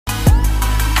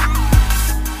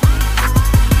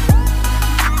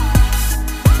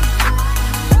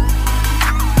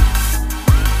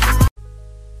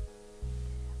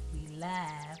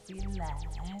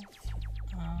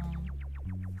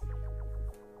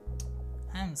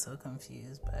I'm so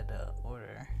confused by the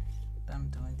order that I'm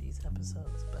doing these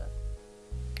episodes, but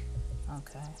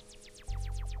okay.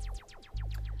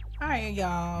 Alright,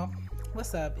 y'all.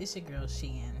 What's up? It's your girl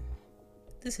Sheehan.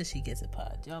 This is She Gets It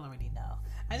Pod. Y'all already know.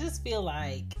 I just feel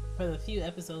like for the few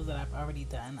episodes that I've already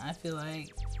done, I feel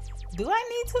like, do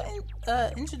I need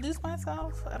to introduce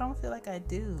myself? I don't feel like I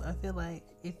do. I feel like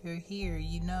if you're here,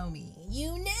 you know me.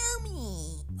 You know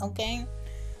me. Okay?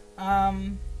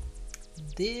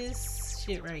 This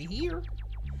shit right here,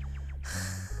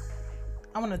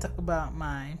 I want to talk about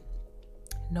my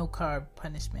no carb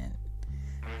punishment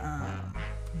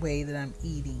way that I'm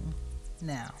eating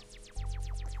now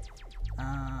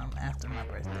after my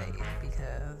birthday,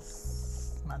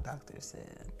 because my doctor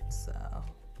said so.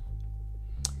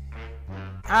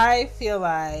 I feel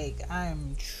like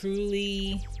I'm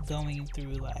truly going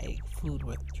through like food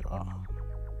withdrawal,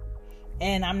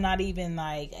 and I'm not even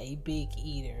like a big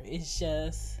eater. It's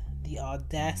just the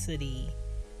audacity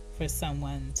for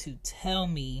someone to tell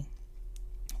me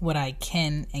what I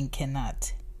can and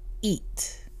cannot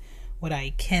eat, what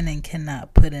I can and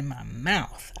cannot put in my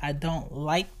mouth. I don't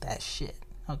like that shit,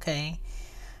 okay?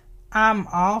 I'm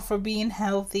all for being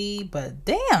healthy, but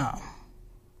damn.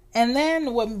 And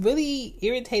then what really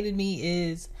irritated me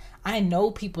is I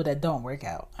know people that don't work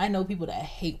out. I know people that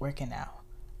hate working out.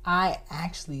 I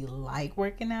actually like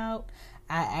working out.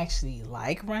 I actually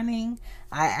like running.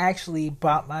 I actually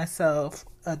bought myself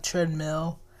a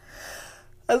treadmill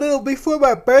a little before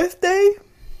my birthday,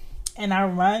 and I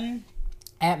run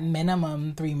at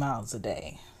minimum 3 miles a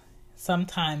day,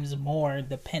 sometimes more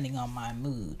depending on my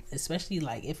mood, especially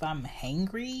like if I'm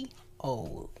hangry.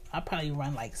 I probably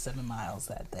run like 7 miles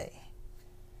that day,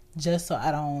 just so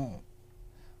I don't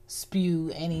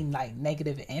spew any like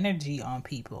negative energy on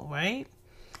people, right?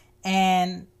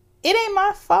 And it ain't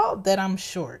my fault that I'm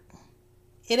short.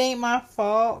 It ain't my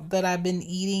fault that I've been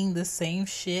eating the same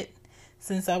shit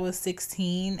since I was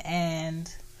 16,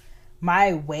 and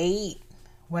my weight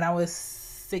when I was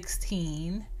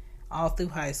 16 all through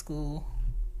high school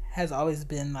has always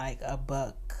been like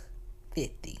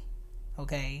 $150.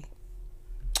 Okay?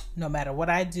 No matter what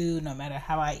I do, no matter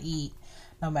how I eat,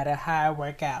 no matter how I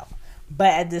work out.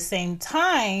 But at the same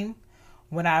time,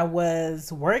 when I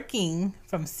was working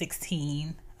from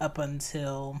 16 up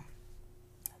until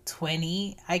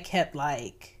 20, I kept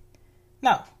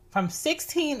from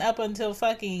 16 up until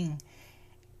fucking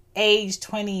age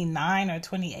 29 or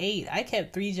 28, I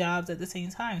kept 3 jobs at the same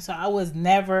time. So I was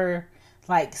never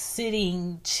like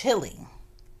sitting, chilling.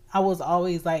 I was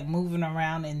always like moving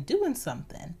around and doing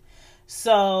something.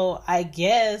 So I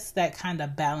guess that kind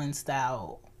of balanced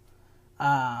out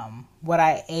what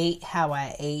I ate, how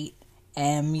I ate,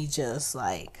 and me just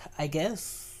like, I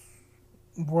guess,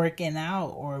 working out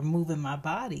or moving my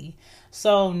body.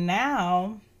 So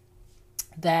now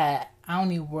that I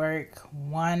only work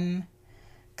one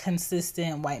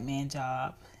consistent white man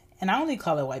job, and I only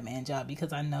call it white man job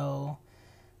because I know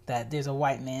that there's a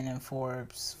white man in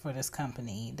Forbes for this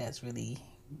company that's really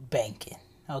banking,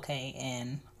 okay?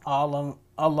 And all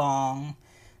along,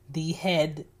 the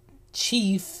head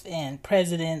chief and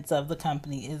presidents of the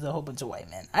company is a whole bunch of white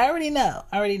men. I already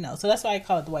know. So that's why I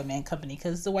call it the white man company,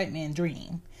 because it's the white man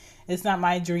dream. It's not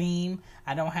my dream.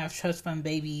 I don't have trust fund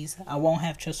babies. I won't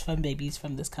have trust fund babies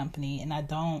from this company, and I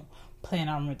don't plan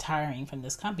on retiring from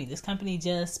this company. This company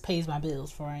just pays my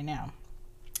bills for right now.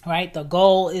 Right? The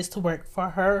goal is to work for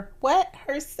her,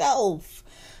 herself.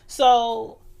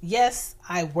 So yes,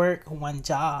 I work one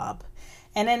job.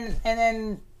 And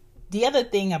then the other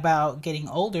thing about getting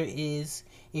older is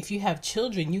if you have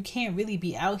children, you can't really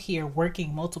be out here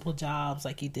working multiple jobs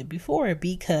like you did before,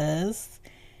 because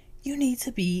you need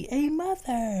to be a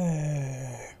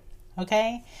mother.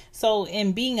 Okay? So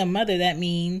in being a mother, that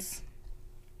means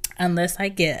unless I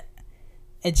get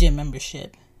a gym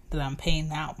membership that I'm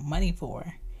paying out money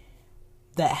for,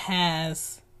 that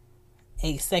has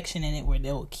a section in it where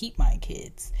they will keep my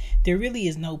kids, there really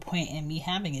is no point in me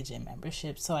having a gym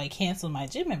membership. So I canceled my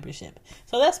gym membership.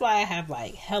 So that's why I have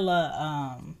like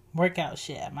hella workout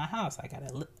shit at my house. I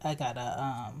got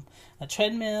a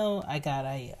treadmill, I got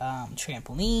a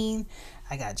trampoline,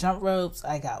 I got jump ropes,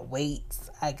 I got weights,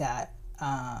 I got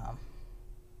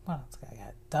what else? I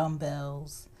got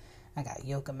dumbbells, I got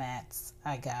yoga mats,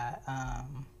 I got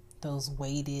those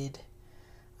weighted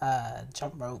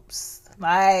jump ropes.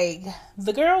 Like,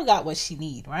 the girl got what she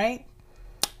need, right?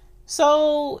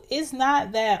 So it's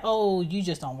not that, you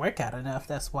just don't work out enough,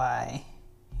 that's why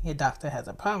your doctor has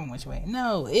a problem with your weight.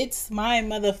 No, it's my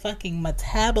motherfucking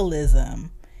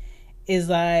metabolism is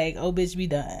like, bitch, be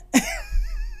done.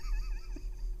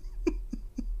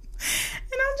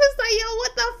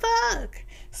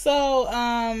 So,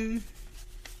 I'm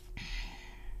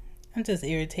just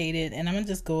irritated, and I'm gonna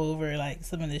just go over like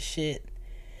some of the shit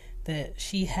that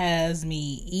she has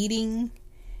me eating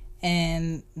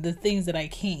and the things that I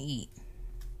can't eat.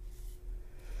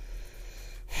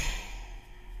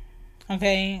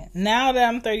 Okay, now that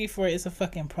I'm 34, it's a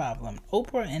fucking problem.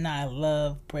 Oprah and I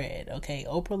love bread, okay?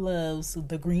 Oprah loves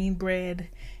the green bread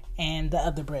and the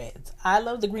other breads. I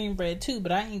love the green bread too,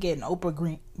 but I ain't getting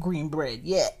Oprah green bread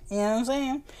yet. You know what I'm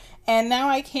saying? And now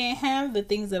I can't have the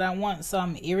things that I want, so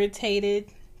I'm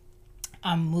irritated.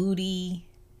 I'm moody.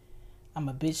 I'm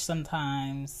a bitch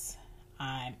sometimes.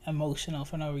 I'm emotional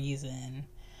for no reason.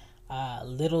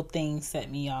 Little things set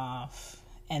me off.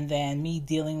 And then me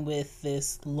dealing with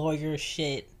this lawyer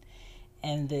shit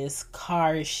and this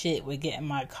car shit with getting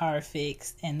my car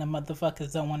fixed, and the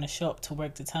motherfuckers don't want to show up to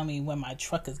work to tell me when my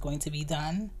truck is going to be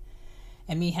done,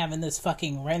 and me having this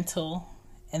fucking rental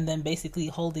and then basically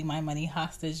holding my money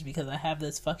hostage because I have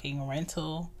this fucking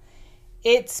rental.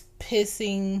 It's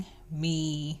pissing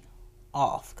me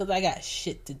off because I got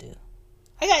shit to do.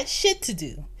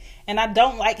 And I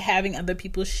don't like having other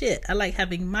people's shit. I like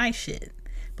having my shit.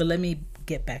 But let me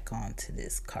get back on to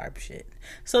this carb shit.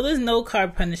 So there's no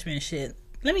carb punishment shit.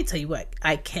 Let me tell you what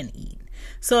I can eat.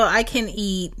 So I can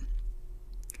eat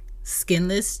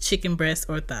skinless chicken breasts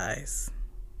or thighs,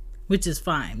 which is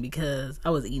fine because I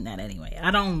was eating that anyway.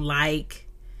 I don't like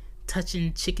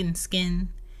touching chicken skin.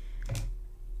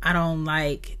 I don't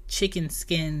like chicken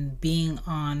skin being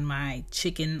on my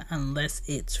chicken unless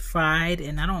it's fried,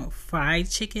 and I don't fry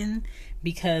chicken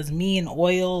because me and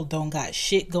oil don't got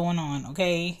shit going on,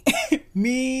 okay?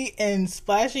 Me and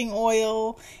splashing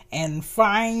oil and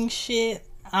frying shit,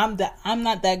 I'm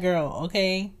not that girl,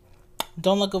 okay?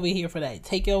 Don't look over here for that.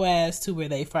 Take your ass to where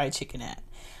they fry chicken at.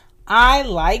 I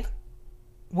like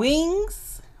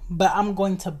wings, but I'm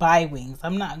going to buy wings.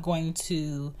 I'm not going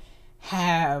to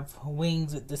have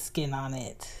wings with the skin on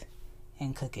it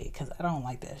and cook it because I don't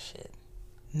like that shit.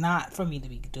 Not for me to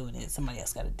be doing it. Somebody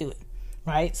else got to do it,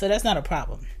 right? So that's not a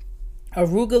problem.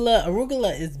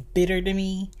 Arugula is bitter to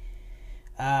me.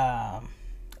 But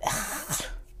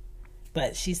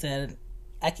she said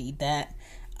I could eat that.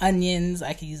 Onions,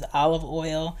 I could use olive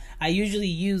oil. I usually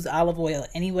use olive oil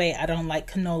anyway. I don't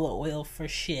like canola oil for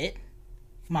shit.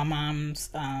 My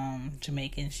mom's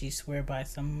Jamaican. She swear by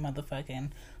some motherfucking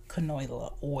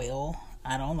canola oil.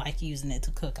 I don't like using it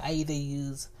to cook. I either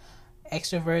use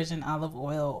extra virgin olive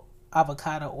oil,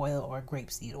 avocado oil, or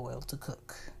grapeseed oil to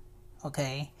cook.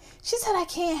 Okay? She said I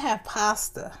can't have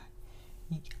pasta.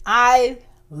 I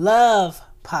love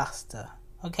pasta.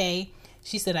 Okay?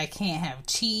 She said I can't have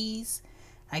cheese.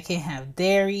 I can't have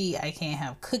dairy. I can't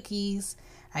have cookies.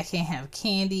 I can't have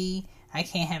candy. I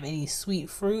can't have any sweet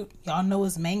fruit. Y'all know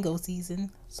it's mango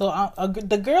season. So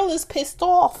the girl is pissed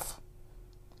off.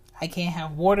 I can't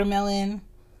have watermelon.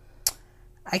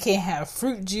 I can't have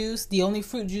fruit juice. The only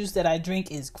fruit juice that I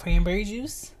drink is cranberry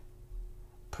juice.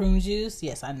 Prune juice.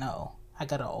 Yes, I know. I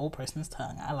got an old person's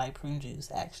tongue. I like prune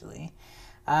juice, actually.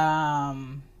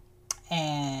 And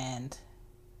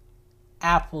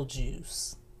apple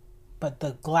juice. But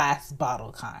the glass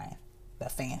bottle kind. The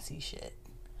fancy shit.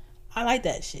 I like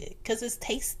that shit because it's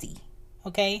tasty.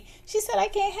 Okay? She said I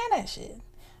can't have that shit.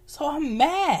 So I'm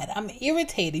mad. I'm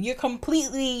irritated. You're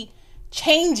completely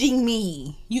changing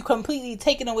me. You completely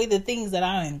taking away the things that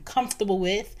I'm comfortable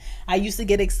with. I used to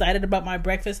get excited about my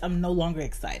breakfast. I'm no longer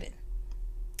excited.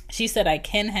 She said I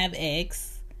can have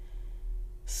eggs.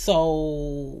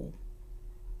 So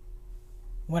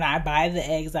when I buy the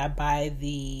eggs, I buy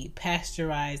the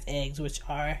pasteurized eggs, which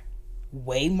are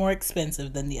way more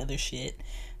expensive than the other shit.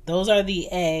 Those are the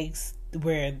eggs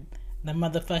where the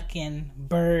motherfucking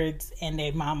birds and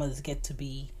their mamas get to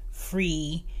be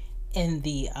free in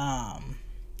the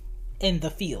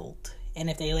field. And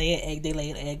if they lay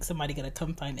an egg, somebody gotta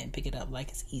come find it and pick it up like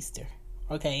it's Easter.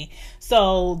 Okay?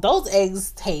 So those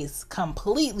eggs taste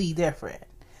completely different,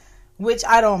 which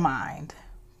I don't mind,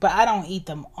 but I don't eat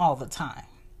them all the time.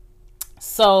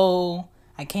 So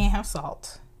I can't have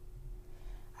salt.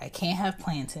 I can't have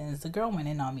plantains. The girl went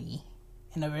in on me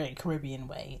in a very Caribbean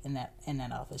way in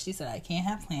that office. She said I can't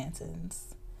have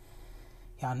plantains.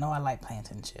 Y'all know I like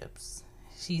plantain chips.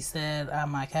 She said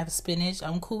I can have spinach.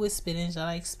 I'm cool with spinach. I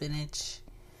like spinach.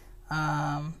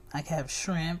 I can have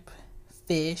shrimp,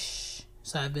 fish.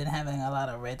 So I've been having a lot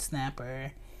of red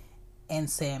snapper and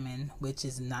salmon, which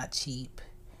is not cheap,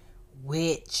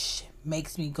 which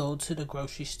makes me go to the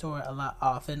grocery store a lot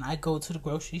often. I go to the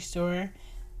grocery store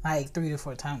like 3 to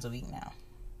 4 times a week now.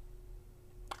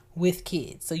 With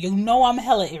kids. So you know I'm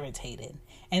hella irritated.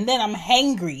 And then I'm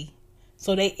hangry.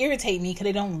 So they irritate me because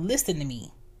they don't listen to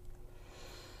me.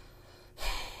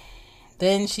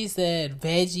 Then she said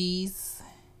veggies,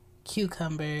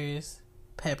 cucumbers,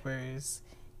 peppers,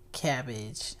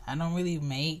 cabbage. I don't really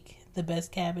make the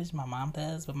best cabbage. My mom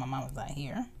does, but my mom is not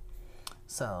here.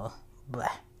 So, blah.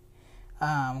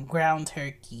 Ground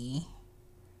turkey,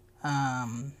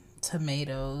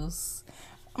 tomatoes.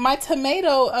 My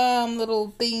tomato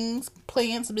little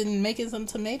plants have been making some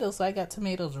tomatoes, so I got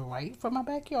tomatoes right from my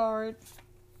backyard.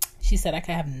 She said I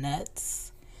could have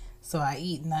nuts, so I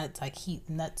eat nuts. I keep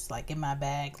nuts like in my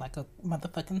bag like a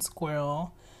motherfucking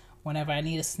squirrel whenever I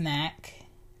need a snack.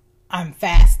 I'm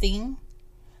fasting,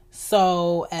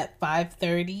 so at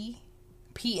 5:30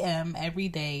 p.m. every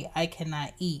day I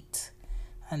cannot eat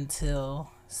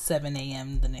until 7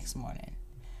 a.m. the next morning.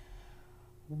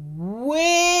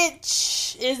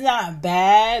 Which is not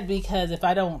bad, because if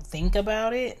I don't think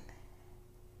about it,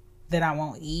 then I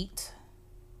won't eat.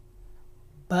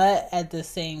 But at the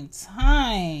same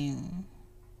time,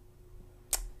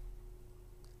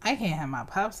 I can't have my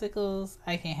popsicles.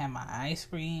 I can't have my ice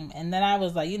cream. And then I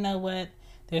was like, you know what?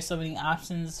 There's so many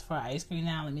options for ice cream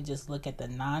now. Let me just look at the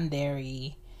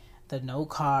non-dairy, the no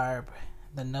carb,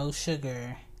 the no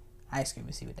sugar ice cream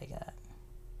and see what they got.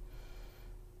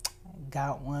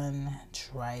 Got one,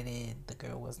 tried it. The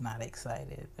girl was not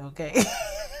excited. Okay.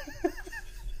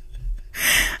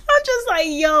 I'm just like,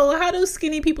 yo, how do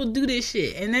skinny people do this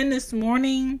shit? And then this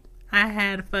morning, I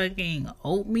had fucking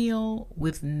oatmeal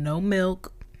with no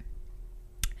milk,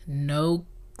 no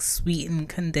sweetened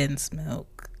condensed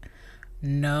milk,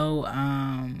 no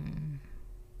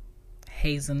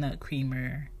hazelnut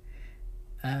creamer.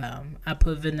 I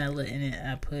put vanilla in it.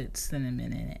 I put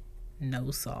cinnamon in it.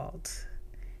 No salt.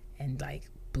 And like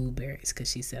blueberries,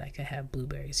 because she said I could have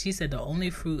blueberries. She said the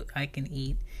only fruit I can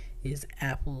eat is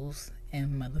apples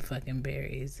and motherfucking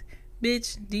berries.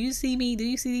 Bitch, do you see me? Do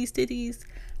you see these titties?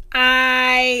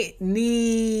 I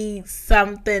need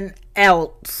something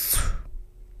else.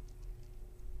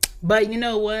 But you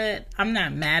know what? I'm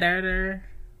not mad at her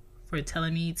for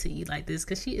telling me to eat like this,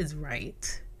 because she is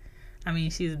right. I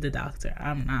mean, she's the doctor.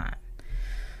 I'm not.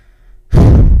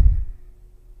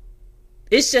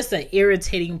 It's just an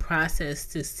irritating process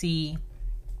to see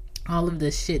all of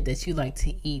the shit that you like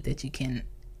to eat that you can't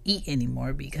eat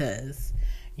anymore because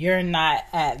you're not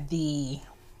at the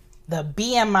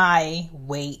BMI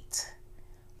weight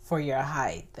for your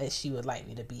height that she would like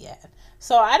me to be at.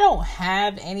 So I don't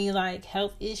have any like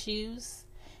health issues.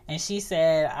 And she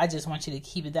said, I just want you to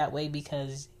keep it that way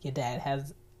because your dad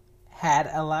has had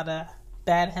a lot of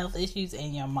bad health issues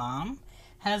and your mom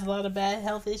has a lot of bad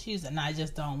health issues, and I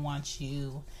just don't want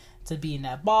you to be in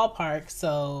that ballpark,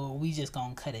 so we just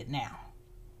gonna cut it now.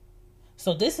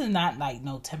 So this is not like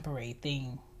no temporary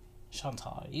thing,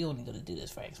 Chantal. You only gonna do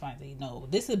this for X, Y, Z. No,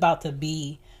 this is about to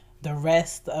be the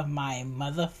rest of my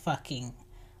motherfucking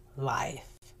life,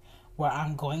 where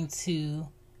I'm going to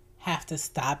have to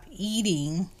stop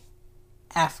eating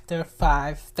after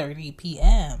 5:30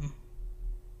 p.m.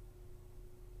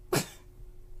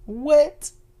 What?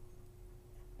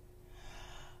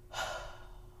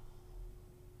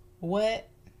 What?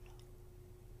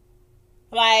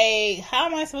 Like, how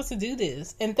am I supposed to do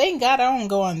this? And thank God I don't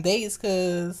go on dates,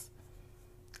 because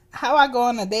how I go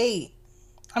on a date?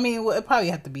 I mean, it probably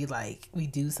have to be like we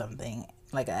do something,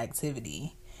 like an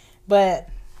activity. But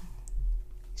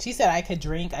she said I could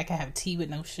drink, I could have tea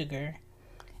with no sugar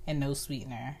and no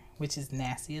sweetener, which is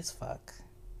nasty as fuck.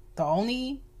 The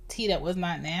only tea that was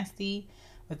not nasty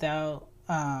without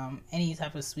any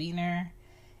type of sweetener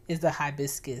is the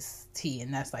hibiscus tea,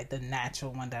 and that's like the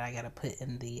natural one that I gotta put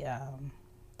in the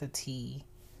tea,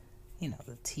 you know,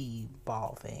 the tea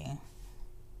ball thing.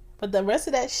 But the rest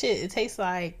of that shit, it tastes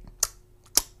like,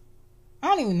 I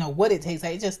don't even know what it tastes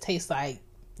like. It just tastes like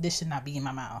this should not be in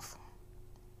my mouth.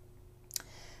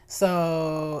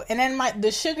 So, and then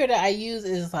the sugar that I use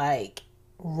is like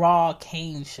raw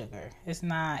cane sugar. It's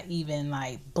not even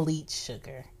like bleach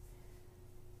sugar.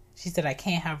 She said I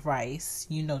can't have rice.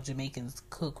 You know, Jamaicans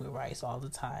cook with rice all the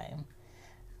time.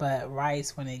 But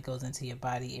rice, when it goes into your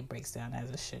body, it breaks down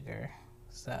as a sugar.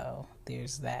 So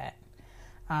there's that.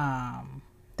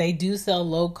 They do sell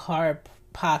low carb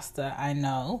pasta, I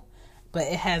know. But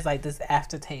it has like this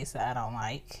aftertaste that I don't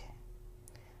like.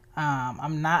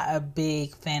 I'm not a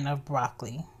big fan of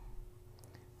broccoli.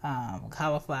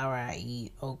 Cauliflower I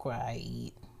eat. Okra I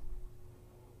eat.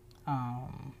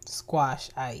 Squash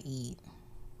I eat.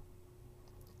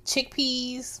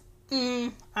 Chickpeas,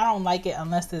 I don't like it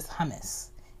unless it's hummus.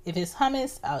 If it's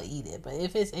hummus, I'll eat it. But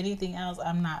if it's anything else,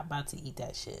 I'm not about to eat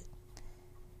that shit.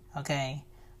 Okay.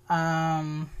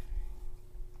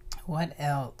 What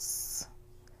else?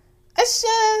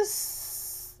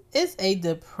 It's a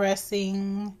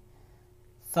depressing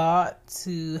thought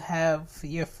to have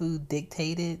your food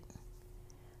dictated.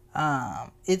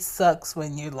 It sucks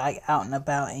when you're like out and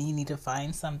about and you need to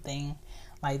find something.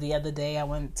 Like the other day I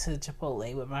went to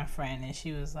Chipotle with my friend and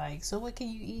she was like, so what can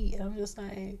you eat? I'm just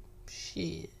like,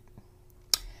 shit.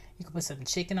 You can put some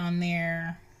chicken on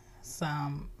there,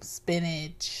 some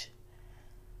spinach,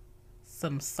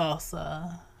 some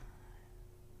salsa,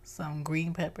 some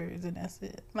green peppers, and that's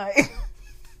it. Like,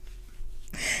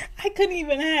 I couldn't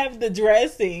even have the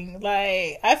dressing.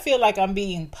 Like, I feel like I'm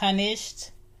being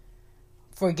punished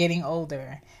for getting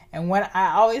older. And when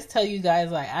I always tell you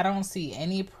guys, like, I don't see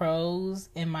any pros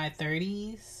in my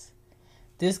 30s.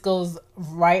 This goes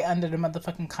right under the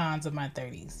motherfucking cons of my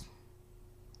 30s.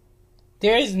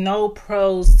 There is no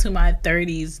pros to my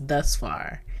 30s thus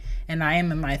far. And I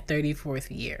am in my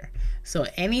 34th year. So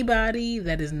anybody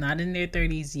that is not in their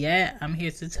 30s yet, I'm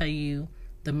here to tell you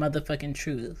the motherfucking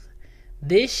truth.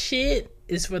 This shit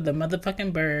is for the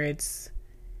motherfucking birds,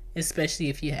 especially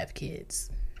if you have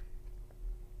kids.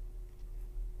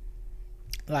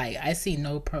 Like, I see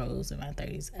no pros in my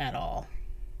 30s at all.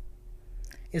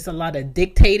 It's a lot of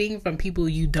dictating from people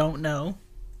you don't know,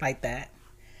 like that.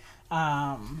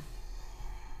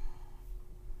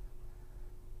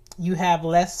 You have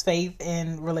less faith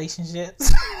in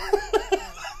relationships.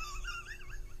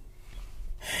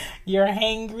 You're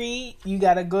hangry. You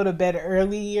gotta go to bed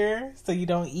earlier so you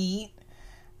don't eat.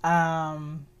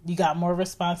 You got more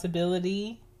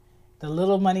responsibility. The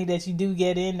little money that you do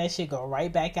get in, that shit go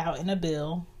right back out in a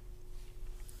bill.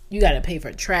 You gotta pay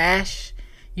for trash.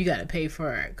 You gotta pay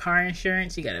for car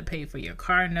insurance. You gotta pay for your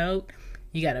car note.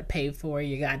 You gotta pay for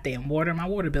your goddamn water. My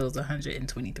water bill is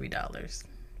 $123.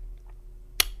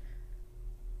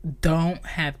 Don't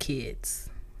have kids,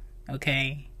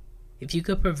 okay? If you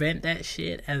could prevent that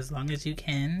shit as long as you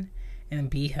can and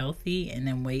be healthy and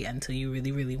then wait until you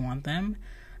really, really want them,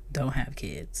 don't have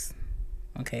kids,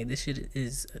 okay? This shit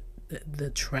is the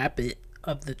trap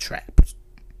of the traps.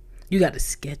 You got to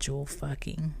schedule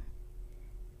fucking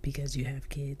because you have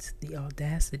kids. The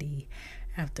audacity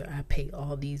after I pay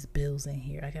all these bills in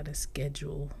here, I got to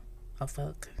schedule a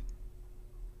fuck.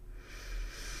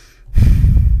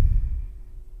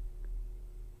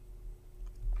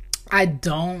 I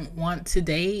don't want to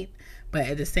date, but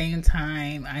at the same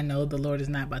time, I know the Lord is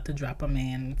not about to drop a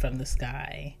man from the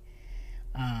sky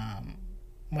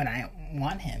when I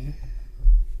want him.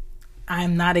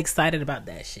 I'm not excited about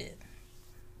that shit.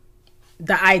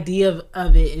 The idea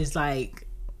of it is like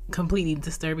completely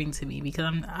disturbing to me because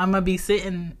I'm gonna be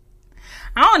sitting.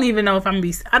 I don't even know if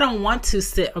I don't want to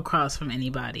sit across from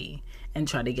anybody and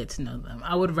try to get to know them.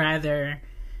 I would rather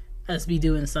us be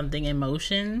doing something in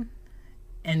motion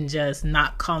and just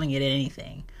not calling it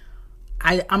anything.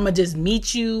 I'm gonna just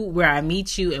meet you where I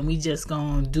meet you and we just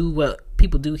gonna do what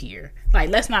people do here.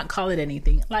 Like, let's not call it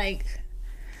anything. Like,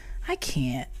 I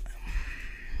can't.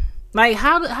 Like,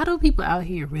 how do people out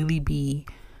here really be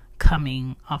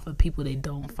coming off of people they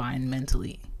don't find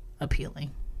mentally appealing?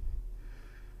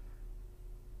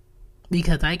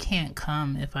 Because I can't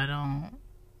come if I don't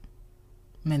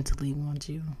mentally want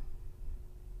you.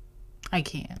 I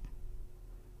can't.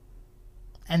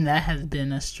 And that has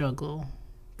been a struggle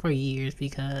for years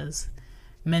because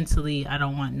mentally I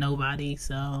don't want nobody.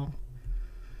 So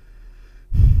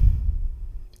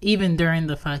even during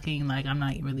the fucking, like, I'm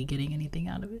not really getting anything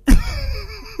out of it.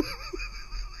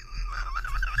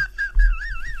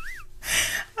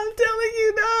 I'm telling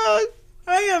you, dog,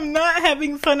 I am not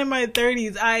having fun in my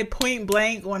 30s. I point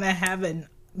blank want to have a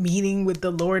meeting with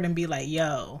the Lord and be like,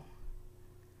 yo,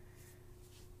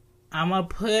 I'm going to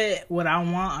put what I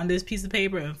want on this piece of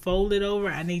paper and fold it over.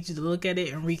 I need you to look at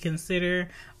it and reconsider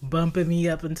bumping me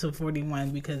up until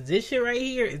 41 because this shit right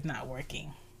here is not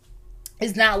working.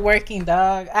 It's not working,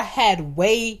 dog. I had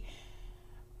way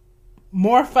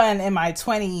more fun in my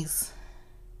 20s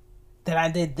than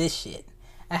I did this shit.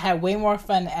 I had way more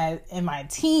fun in my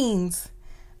teens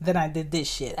than I did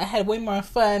this shit. I had way more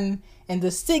fun in the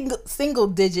single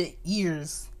digit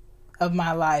years of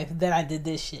my life than I did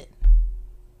this shit.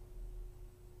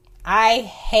 I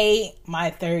hate my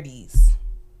 30s.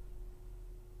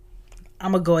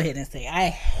 I'm going to go ahead and say I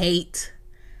hate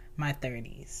my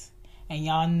 30s. And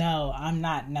y'all know I'm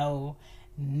not no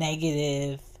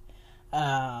negative,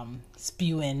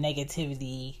 spewing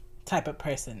negativity type of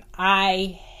person.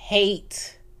 I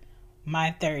hate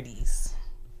my 30s.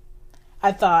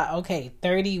 I thought, okay,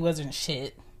 30 wasn't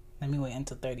shit. Let me wait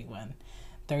until 31.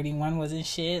 31 wasn't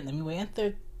shit. Let me wait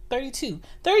until 32.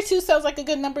 32 sounds like a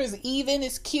good number. It's even.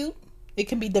 It's cute. It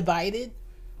can be divided.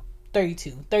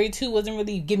 32. 32 wasn't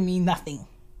really giving me nothing.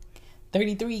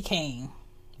 33 came.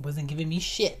 Wasn't giving me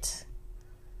shit.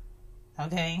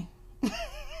 Okay?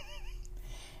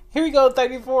 Here we go,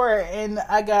 34, and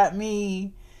I got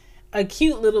me a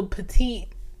cute little petite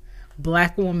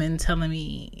black woman telling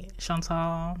me,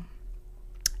 Chantal,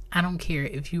 I don't care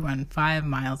if you run 5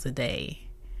 miles a day.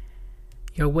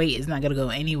 Your weight is not going to go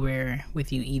anywhere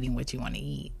with you eating what you want to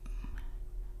eat.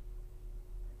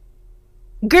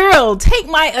 Girl, take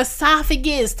my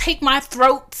esophagus, take my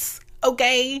throats,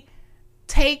 okay?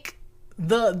 Take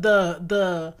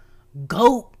the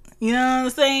goat, you know what I'm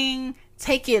saying?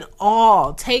 Take it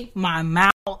all. Take my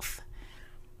mouth.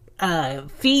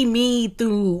 Feed me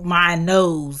through my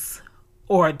nose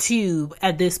or a tube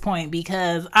at this point,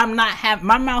 because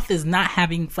my mouth is not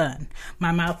having fun.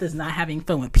 My mouth is not having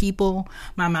fun with people.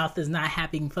 My mouth is not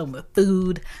having fun with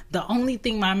food. The only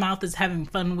thing my mouth is having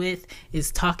fun with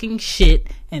is talking shit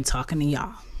and talking to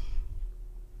y'all.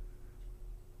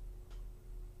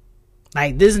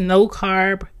 Like this no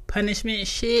carb punishment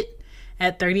shit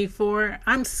at 34,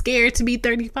 I'm scared to be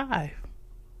 35.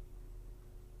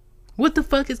 What the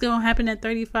fuck is going to happen at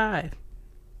 35?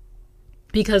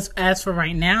 Because as for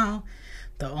right now,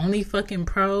 the only fucking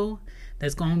pro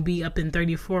that's going to be up in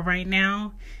 34 right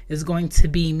now is going to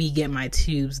be me get my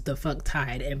tubes the fuck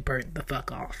tied and burnt the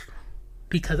fuck off.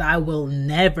 Because I will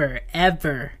never,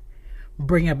 ever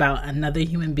bring about another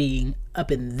human being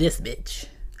up in this bitch.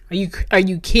 Are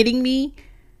you kidding me?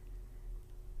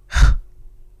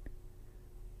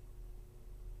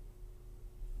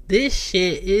 This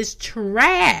shit is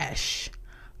trash.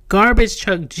 Garbage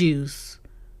truck juice.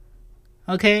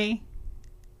 Okay?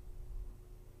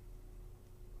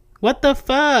 What the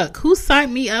fuck? Who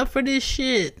signed me up for this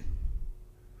shit?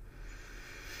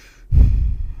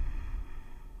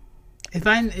 If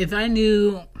I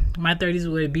knew my 30s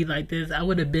would be like this, I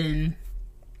would have been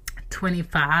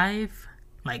 25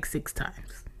 like 6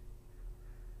 times.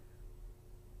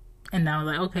 And I was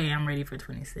like, okay, I'm ready for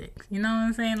 26. You know what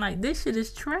I'm saying? Like, this shit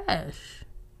is trash.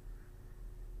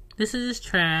 This is just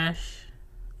trash.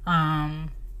 I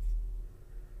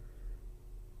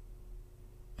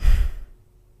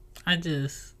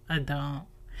don't.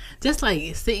 Just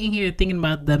like sitting here thinking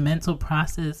about the mental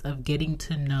process of getting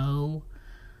to know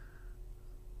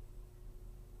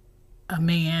a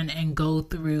man and go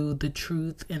through the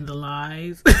truth and the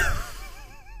lies.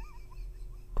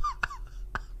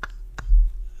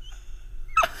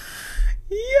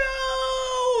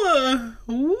 Yo,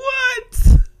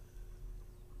 what?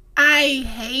 I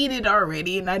hate it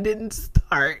already and I didn't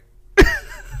start.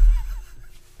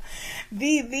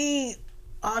 The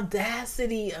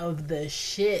audacity of the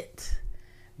shit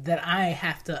that I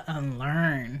have to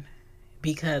unlearn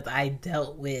because I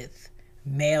dealt with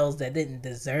males that didn't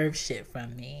deserve shit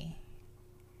from me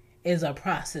is a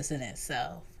process in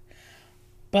itself.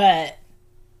 But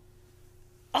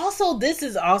also, this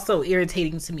is also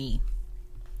irritating to me.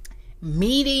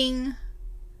 Meeting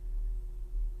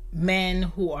men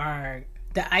who are,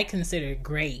 that I consider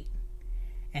great,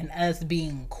 and us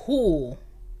being cool,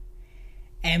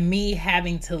 and me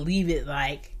having to leave it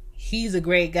like, he's a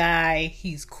great guy,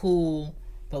 he's cool,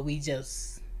 but we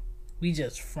just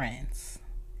friends.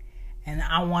 And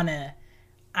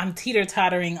I'm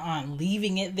teeter-tottering on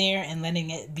leaving it there and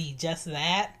letting it be just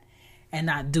that and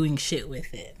not doing shit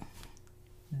with it.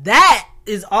 That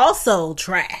is also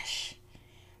trash.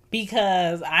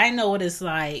 Because I know what it's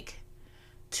like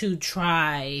to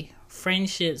try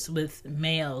friendships with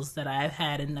males that I've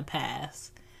had in the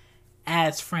past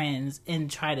as friends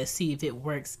and try to see if it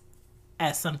works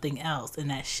as something else. And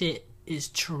that shit is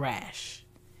trash.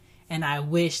 And I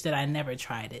wish that I never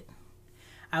tried it.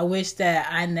 I wish that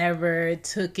I never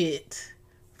took it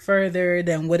further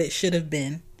than what it should have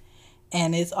been.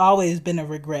 And it's always been a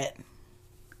regret.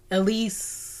 At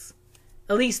least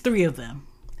 3 of them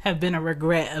have been a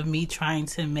regret of me trying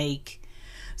to make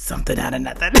something out of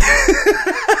nothing. Like,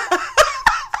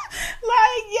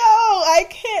 yo,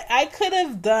 I could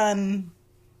have done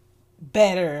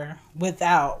better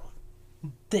without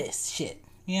this shit.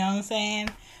 You know what I'm saying?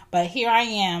 But here I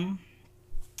am.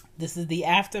 This is the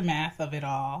aftermath of it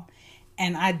all.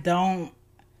 And I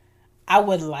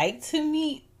would like to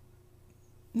meet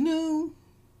new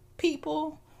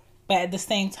people, but at the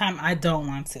same time, I don't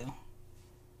want to.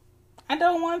 I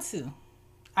don't want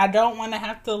to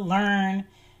have to learn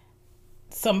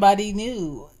somebody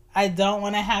new. I don't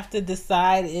want to have to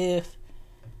decide if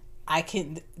I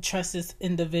can trust this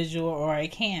individual or I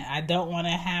can't. I don't want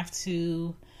to have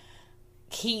to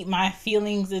keep my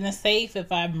feelings in a safe if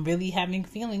I'm really having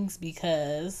feelings,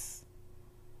 because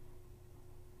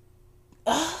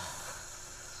like,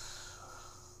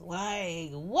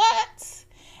 what?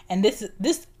 And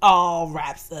this all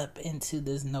wraps up into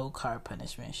this no carb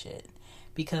punishment shit,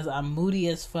 because I'm moody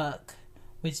as fuck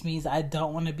which means I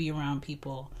don't want to be around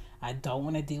people. I don't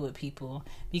want to deal with people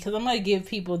because I'm going to give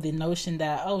people the notion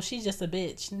that, oh, she's just a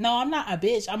bitch. No, I'm not a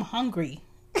bitch. I'm hungry.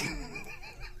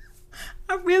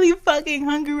 I'm really fucking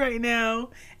hungry right now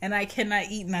and I cannot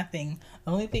eat nothing.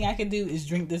 The only thing I can do is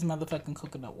drink this motherfucking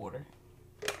coconut water.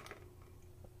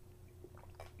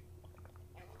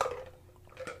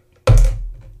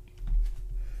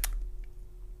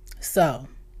 So,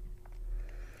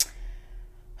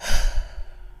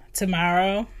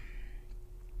 tomorrow,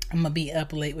 I'm going to be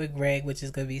up late with Greg, which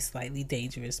is going to be slightly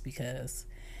dangerous because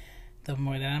the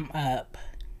more that I'm up,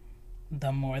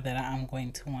 the more that I'm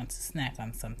going to want to snack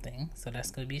on something. So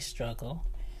that's going to be a struggle.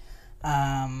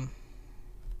 I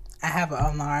have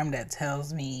an alarm that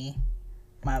tells me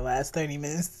my last 30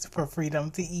 minutes for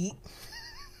freedom to eat.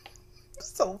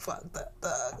 So fucked up,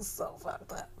 dog. So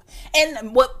fucked up.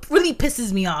 And what really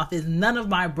pisses me off is none of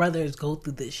my brothers go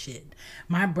through this shit.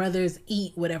 My brothers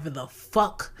eat whatever the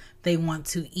fuck they want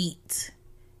to eat.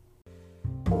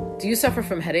 Do you suffer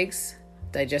from headaches,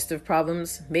 digestive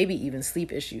problems, maybe even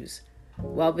sleep issues?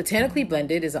 Well, Botanically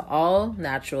Blended is an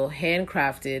all-natural,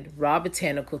 handcrafted, raw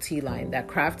botanical tea line that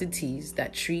crafted teas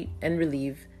that treat and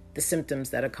relieve the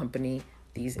symptoms that accompany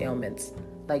these ailments,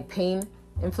 like pain,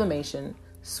 inflammation,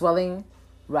 swelling,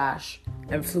 rash,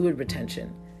 and fluid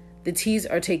retention. The teas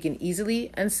are taken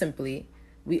easily and simply.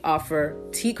 We offer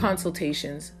tea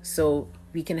consultations so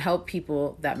we can help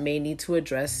people that may need to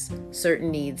address certain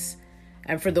needs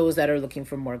and for those that are looking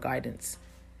for more guidance.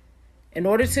 In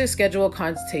order to schedule a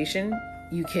consultation,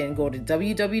 you can go to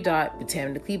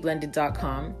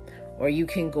www.botanicallyblended.com or you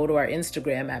can go to our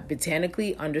Instagram at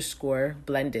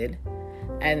botanically_blended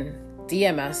and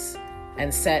DM us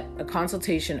and set a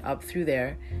consultation up through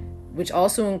there, which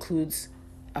also includes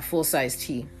a full-size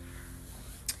tea.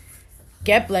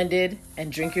 Get blended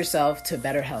and drink yourself to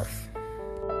better health.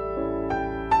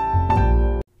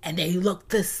 And they look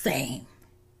the same.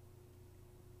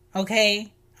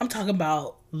 Okay? I'm talking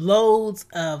about loads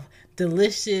of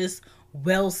delicious,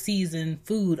 well-seasoned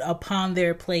food upon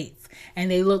their plates. And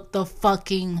they look the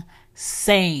fucking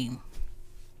same.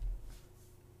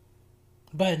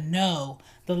 But no,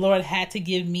 the Lord had to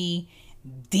give me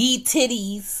D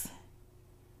titties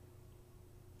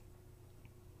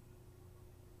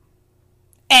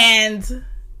and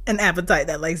an appetite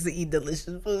that likes to eat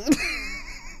delicious food.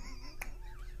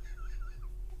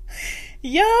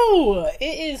 Yo,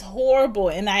 it is horrible.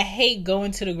 And I hate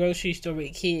going to the grocery store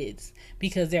with kids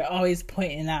because they're always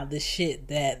pointing out the shit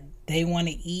that they want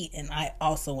to eat and I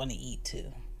also want to eat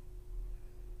too.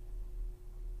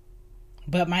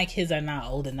 But my kids are not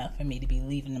old enough for me to be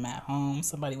leaving them at home.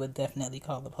 Somebody would definitely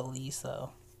call the police,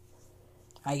 so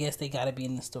I guess they gotta be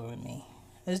in the store with me.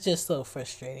 It's just so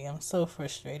frustrating. I'm so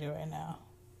frustrated right now.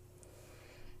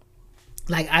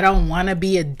 Like, I don't want to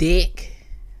be a dick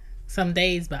some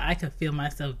days, but I could feel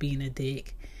myself being a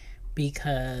dick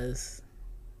because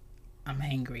I'm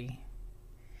angry.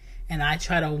 And I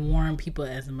try to warn people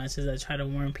as much as I try to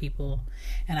warn people.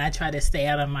 And I try to stay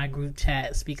out of my group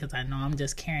chats because I know I'm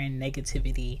just carrying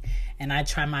negativity. And I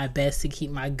try my best to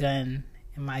keep my gun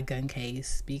in my gun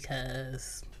case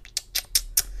because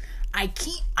I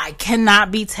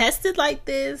cannot be tested like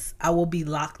this. I will be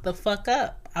locked the fuck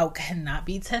up. I cannot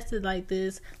be tested like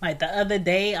this. Like the other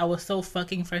day, I was so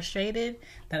fucking frustrated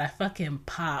that I fucking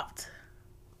popped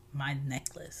my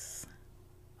necklace.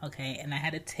 Okay, and I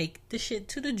had to take the shit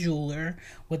to the jeweler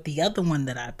with the other one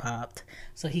that I popped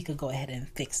so he could go ahead and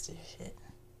fix the shit.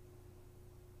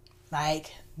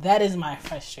 Like, that is my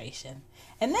frustration.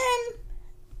 And then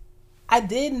I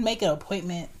did make an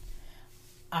appointment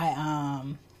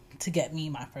to get me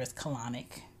my first colonic.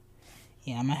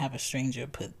 Yeah, I'm gonna have a stranger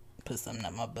put something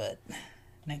up my butt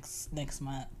next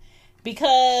month.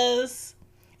 Because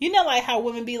you know, like how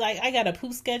women be like, I got a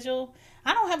poop schedule.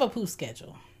 I don't have a poop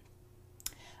schedule.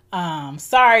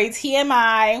 Sorry,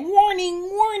 TMI.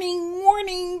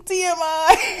 Warning,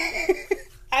 TMI.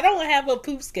 I don't have a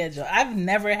poop schedule. I've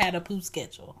never had a poop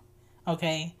schedule.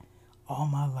 Okay? All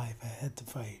my life I had to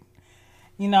fight.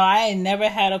 You know, I ain't never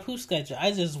had a poop schedule.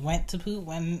 I just went to poop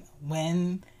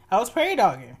when I was prairie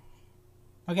dogging.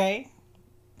 Okay?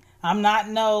 I'm not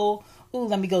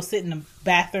let me go sit in the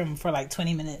bathroom for like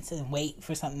 20 minutes and wait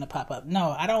for something to pop up.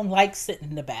 No, I don't like sitting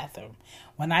in the bathroom.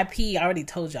 When I pee, I already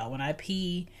told y'all, when I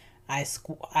pee, I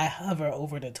hover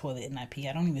over the toilet and I pee.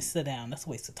 I don't even sit down. That's a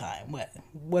waste of time.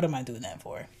 What am I doing that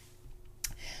for?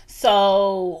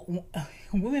 So,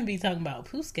 women be talking about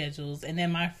poop schedules, and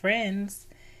then my friends,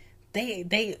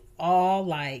 they all,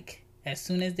 like, as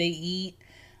soon as they eat,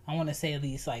 I want to say at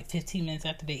least like 15 minutes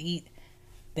after they eat,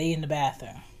 they in the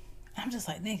bathroom. I'm just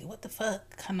like, nigga, what the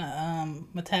fuck kind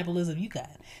of metabolism you got?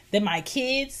 Then my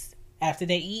kids, after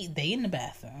they eat, they in the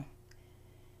bathroom.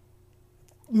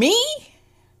 Me?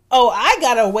 Oh, I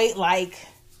gotta wait like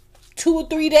 2 or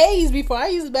 3 days before I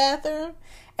use the bathroom.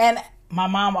 And my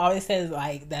mom always says,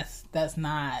 like, that's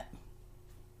not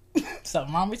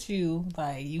something wrong with you.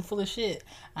 Like, you full of shit.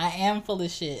 I am full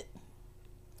of shit.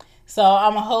 So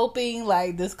I'm hoping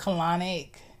like this colonic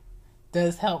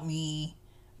does help me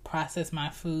process my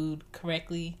food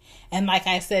correctly. And like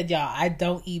I said, y'all, I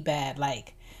don't eat bad.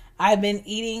 Like, I've been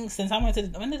eating since I went to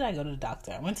when did I go to the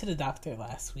doctor? I went to the doctor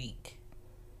last week.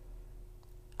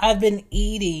 I've been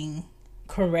eating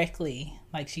correctly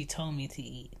like she told me to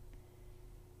eat.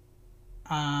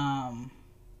 I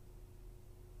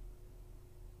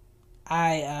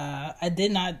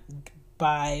did not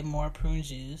buy more prune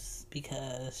juice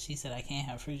because she said I can't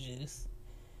have fruit juice.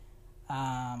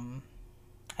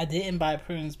 I didn't buy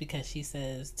prunes because she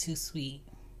says too sweet.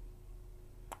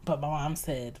 But my mom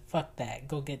said, fuck that.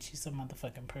 Go get you some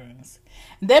motherfucking prunes.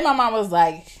 And then my mom was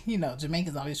like, you know,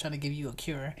 Jamaicans always trying to give you a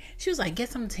cure. She was like, get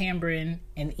some tamarind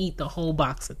and eat the whole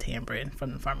box of tamarind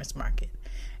from the farmer's market.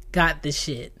 Got the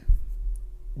shit.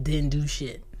 Didn't do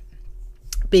shit.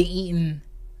 Been eating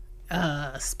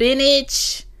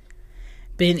spinach.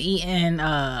 Been eating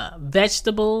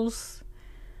vegetables.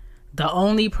 The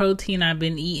only protein I've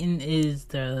been eating is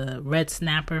the red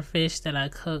snapper fish that I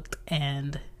cooked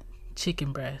and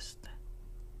chicken breast.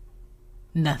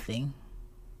 Nothing.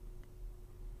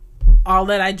 All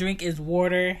that I drink is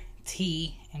water,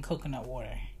 tea, and coconut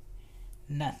water.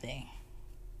 Nothing.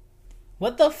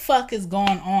 What the fuck is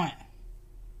going on?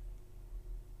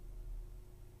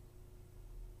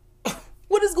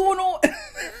 What is going on?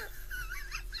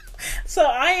 So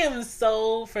I am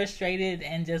so frustrated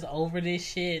and just over this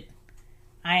shit.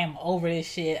 I am over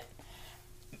this shit.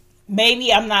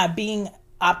 Maybe I'm not being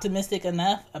optimistic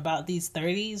enough about these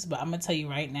 30s, but I'm going to tell you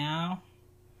right now,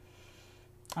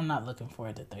 I'm not looking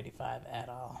forward to 35 at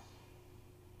all.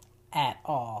 At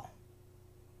all.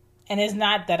 And it's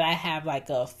not that I have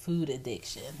like a food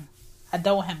addiction. I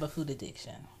don't have a food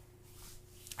addiction.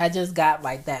 I just got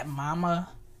like that mama,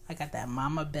 I got that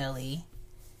mama belly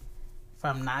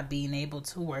from not being able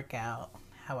to work out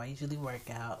how I usually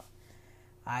work out.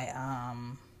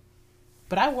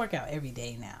 But I work out every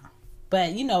day now.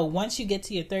 But you know, once you get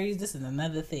to your 30s, this is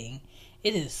another thing.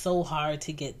 It is so hard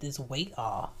to get this weight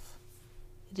off.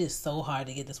 It is so hard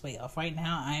to get this weight off. Right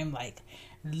now, I am like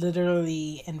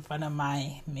literally in front of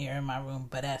my mirror in my room,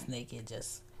 butt ass naked,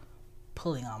 just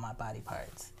pulling on my body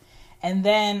parts. And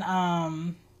then,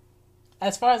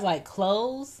 as far as like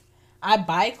clothes, I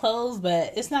buy clothes,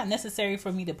 but it's not necessary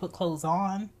for me to put clothes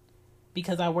on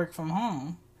because I work from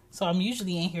home. So I'm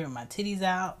usually in here with my titties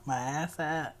out, my ass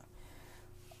out,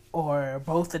 or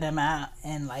both of them out,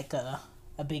 and like a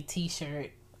big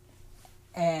t-shirt.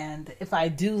 And if I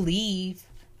do leave,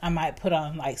 I might put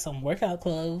on like some workout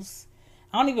clothes.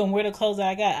 I don't even wear the clothes that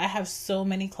I got. I have so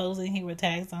many clothes in here with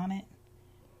tags on it,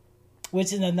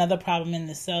 which is another problem in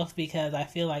itself, because I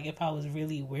feel like if I was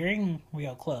really wearing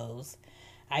real clothes,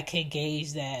 I could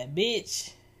gauge that,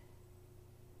 bitch,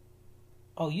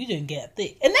 oh, you didn't get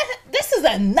thick. And this is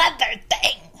another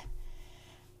thing.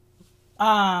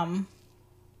 I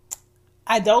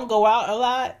don't go out a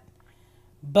lot,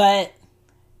 but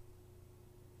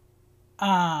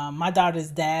my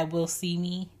daughter's dad will see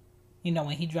me, you know,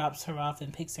 when he drops her off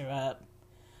and picks her up.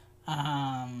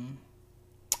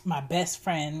 My best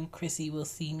friend, Chrissy, will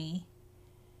see me.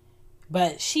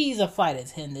 But she's a flight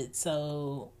attendant,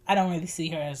 so I don't really see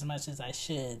her as much as I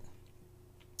should.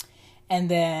 And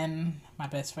then my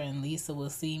best friend Lisa will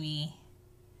see me,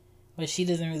 but she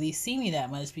doesn't really see me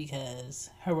that much because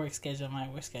her work schedule and my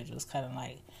work schedule is kind of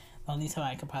like, the only time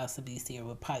I could possibly see her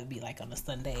would probably be like on a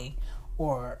Sunday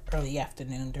or early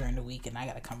afternoon during the week, and I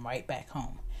gotta come right back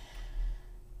home.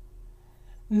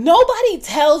 Nobody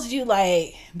tells you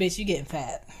like, bitch, you getting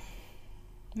fat.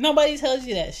 Nobody tells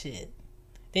you that shit.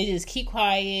 They just keep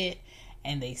quiet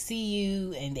and they see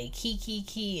you and they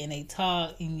key and they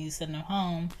talk and you send them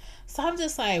home. So I'm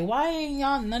just like, why ain't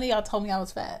none of y'all told me I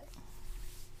was fat?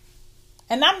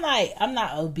 And I'm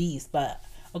not obese, but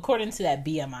according to that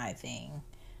BMI thing,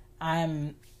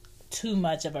 I'm too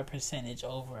much of a percentage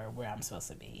over where I'm supposed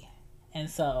to be. And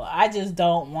so I just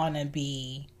don't want to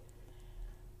be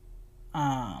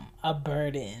a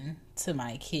burden to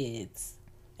my kids.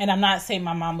 And I'm not saying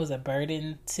my mom was a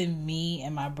burden to me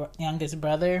and my youngest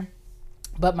brother,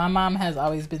 but my mom has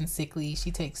always been sickly.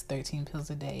 She takes 13 pills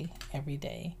a day, every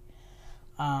day.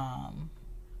 And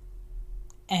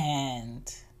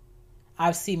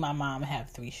I've seen my mom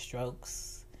have 3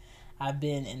 strokes. I've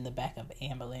been in the back of an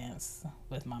ambulance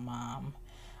with my mom.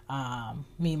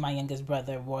 Me and my youngest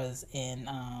brother was in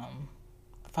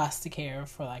foster care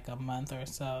for like a month or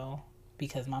so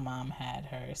because my mom had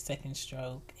her second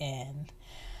stroke, and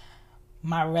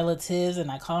my relatives,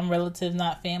 and I call them relatives,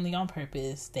 not family on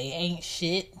purpose, they ain't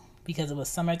shit because it was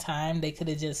summertime. They could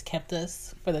have just kept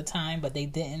us for the time, but they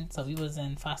didn't. So we was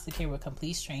in foster care with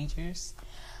complete strangers.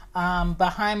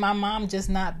 Behind my mom just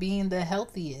not being the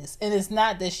healthiest. And it's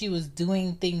not that she was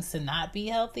doing things to not be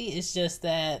healthy. It's just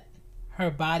that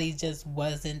her body just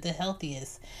wasn't the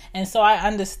healthiest. And so I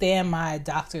understand my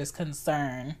doctor's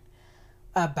concern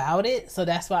about it. So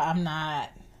that's why I'm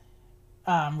not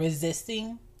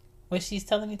resisting what she's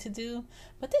telling me to do.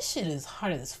 But this shit is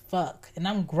hard as fuck. And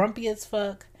I'm grumpy as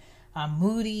fuck. I'm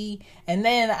moody. And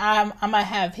then I might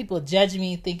have people judge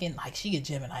me thinking like she a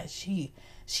Gemini. She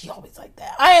always like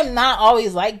that. I am not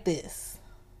always like this.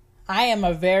 I am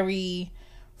a very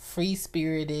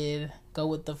free-spirited, go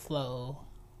with the flow,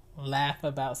 laugh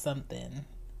about something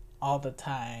all the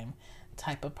time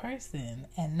type of person.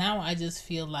 And now I just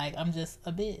feel like I'm just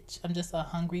a bitch. I'm just a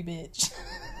hungry bitch.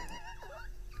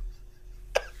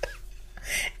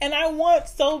 And I want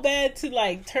so bad to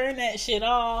like turn that shit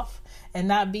off and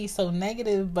not be so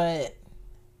negative, but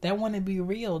that want to be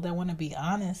real. That want to be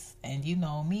honest. And you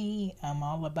know me, I'm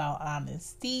all about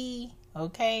honesty.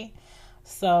 Okay.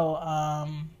 So,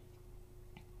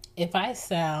 if I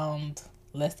sound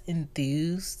less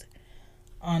enthused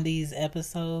on these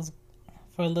episodes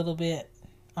for a little bit,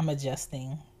 I'm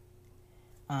adjusting.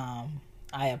 I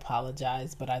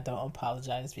apologize, but I don't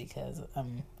apologize because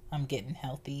I'm getting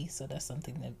healthy. So that's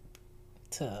something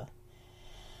to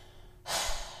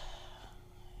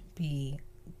be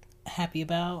happy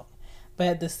about. But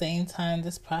at the same time,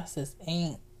 this process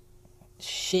ain't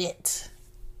shit.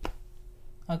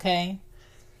 Okay?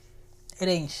 It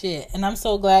ain't shit. And I'm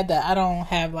so glad that I don't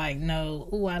have like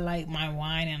I like my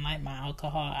wine and like my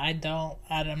alcohol. I'm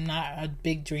not a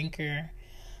big drinker.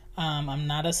 I'm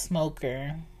not a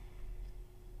smoker.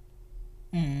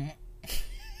 And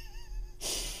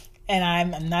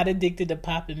I'm not addicted to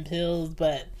popping pills,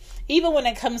 but even when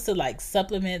it comes to like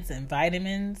supplements and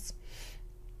vitamins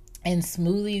and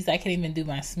smoothies, I can't even do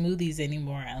my smoothies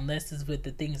anymore unless it's with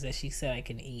the things that she said I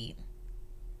can eat,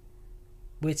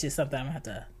 which is something I'm gonna have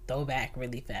to throw back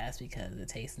really fast because it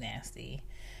tastes nasty.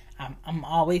 I'm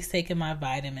always taking my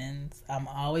vitamins. I'm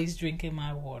always drinking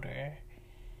my water.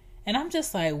 And I'm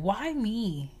just like, why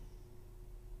me?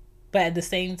 But at the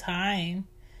same time,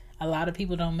 a lot of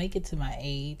people don't make it to my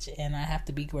age, and I have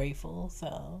to be grateful.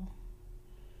 So,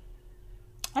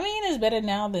 I mean, it's better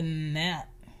now than that.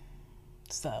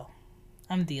 So,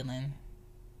 I'm dealing.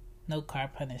 No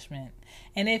carb punishment.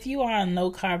 And if you are on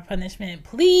no carb punishment,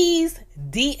 please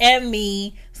DM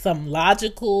me some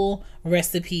logical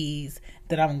recipes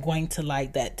that I'm going to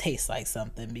like that taste like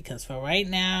something. Because for right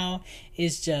now,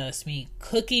 it's just me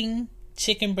cooking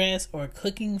chicken breast or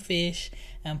cooking fish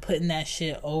and putting that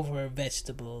shit over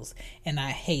vegetables. And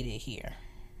I hate it here.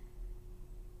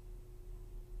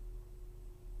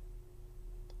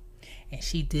 And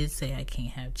she did say I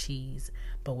can't have cheese.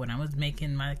 But when I was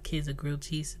making my kids a grilled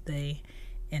cheese today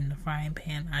in the frying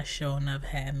pan, I sure enough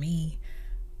had me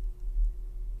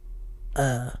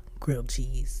grilled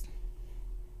cheese.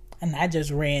 And I just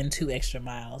ran 2 extra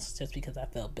miles just because I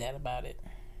felt bad about it.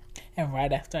 And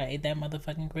right after I ate that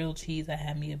motherfucking grilled cheese, I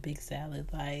had me a big salad.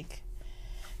 Like,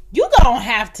 you gonna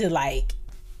have to, like,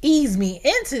 ease me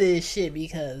into this shit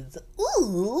because,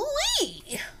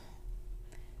 ooh-wee.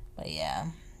 But yeah,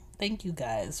 thank you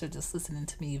guys for just listening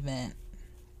to me vent.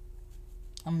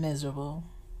 I'm miserable.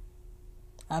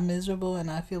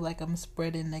 And I feel like I'm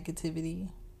spreading negativity.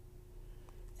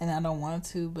 And I don't want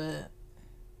to, but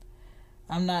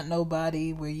I'm not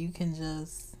nobody where you can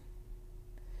just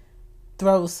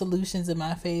throw solutions in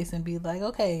my face and be like,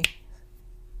 okay,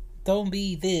 don't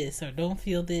be this or don't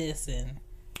feel this, and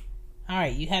all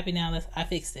right, you happy now? I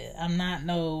fixed it. I'm not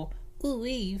no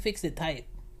ooh-wee, you fix it type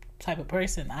of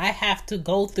person. I have to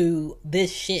go through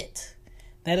this shit.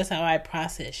 That is how I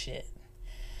process shit.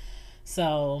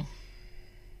 So,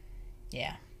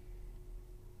 yeah.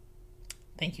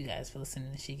 Thank you guys for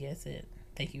listening to She Gets It.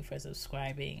 Thank you for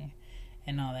subscribing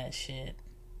and all that shit.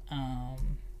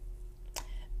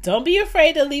 Don't be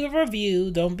afraid to leave a review.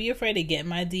 Don't be afraid to get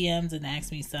my DMs and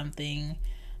ask me something.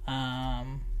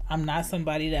 I'm not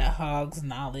somebody that hogs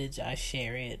knowledge. I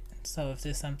share it. So if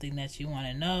there's something that you want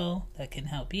to know that can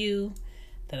help you,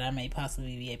 that I may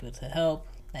possibly be able to help,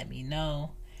 let me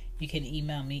know. You can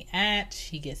email me at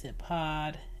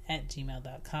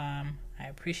shegetsitpod@gmail.com. I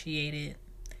appreciate it.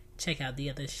 Check out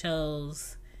the other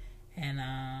shows. And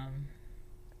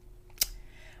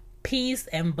peace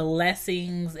and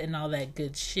blessings and all that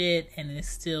good shit, and it's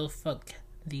still fuck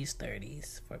these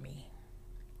 30s for me.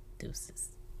 Deuces.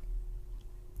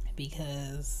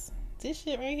 Because this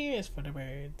shit right here is for the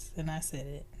birds, and I said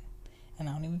it, and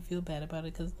I don't even feel bad about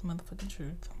it because it's the motherfucking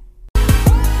truth.